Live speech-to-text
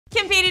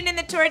Competing in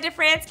the Tour de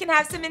France can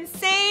have some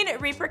insane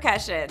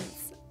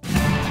repercussions.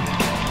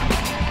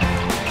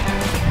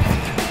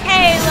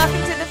 Hey,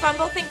 welcome to the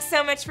Fumble. Thanks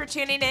so much for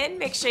tuning in.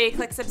 Make sure you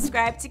click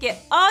subscribe to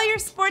get all your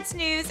sports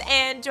news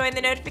and join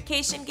the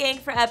notification gang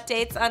for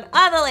updates on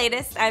all the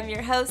latest. I'm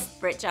your host,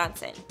 Britt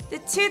Johnson. The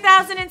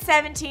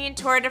 2017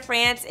 Tour de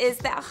France is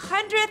the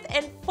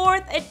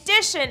 104th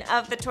edition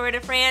of the Tour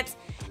de France.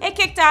 It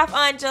kicked off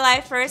on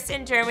July 1st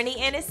in Germany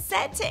and is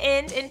set to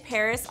end in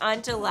Paris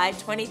on July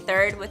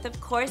 23rd, with of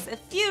course a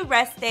few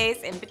rest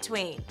days in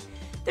between.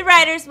 The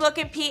riders will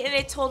compete in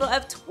a total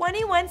of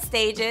 21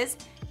 stages.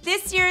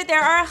 This year,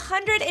 there are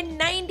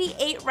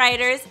 198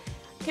 riders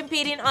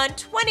competing on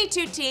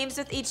 22 teams,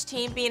 with each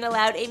team being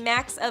allowed a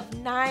max of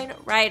 9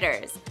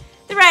 riders.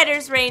 The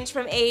riders range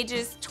from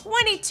ages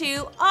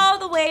 22 all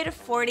the way to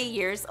 40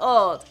 years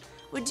old.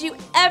 Would you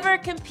ever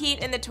compete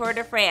in the Tour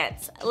de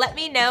France? Let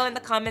me know in the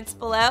comments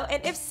below,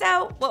 and if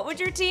so, what would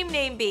your team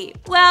name be?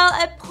 Well,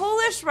 a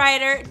Polish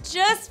rider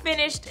just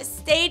finished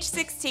stage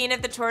 16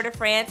 of the Tour de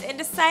France and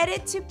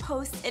decided to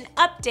post an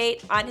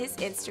update on his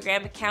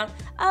Instagram account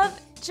of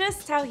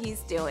just how he's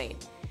doing.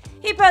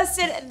 He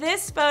posted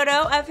this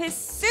photo of his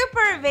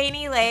super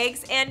veiny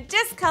legs and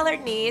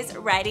discolored knees,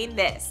 writing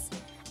this: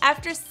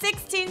 "After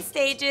 16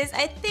 stages,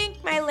 I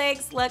think my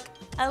legs look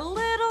a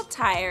little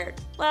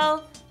tired."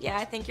 Well, yeah,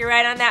 I think you're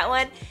right on that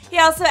one. He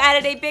also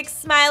added a big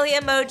smiley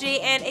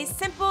emoji and a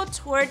simple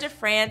Tour de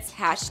France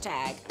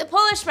hashtag. The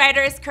Polish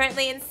rider is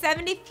currently in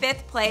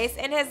 75th place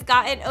and has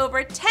gotten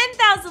over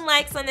 10,000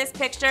 likes on this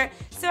picture,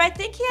 so I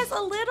think he has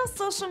a little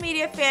social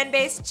media fan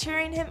base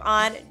cheering him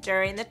on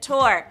during the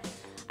tour.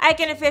 I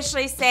can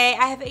officially say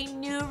I have a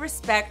new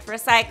respect for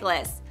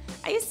cyclists.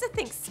 I used to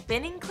think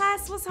spinning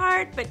class was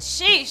hard, but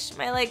sheesh,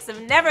 my legs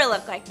have never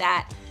looked like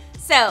that.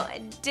 So,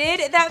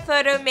 did that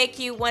photo make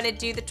you want to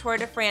do the Tour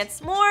de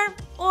France more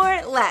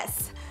or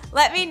less?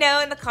 Let me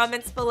know in the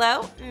comments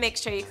below. Make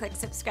sure you click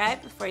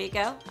subscribe before you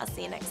go. I'll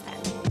see you next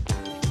time.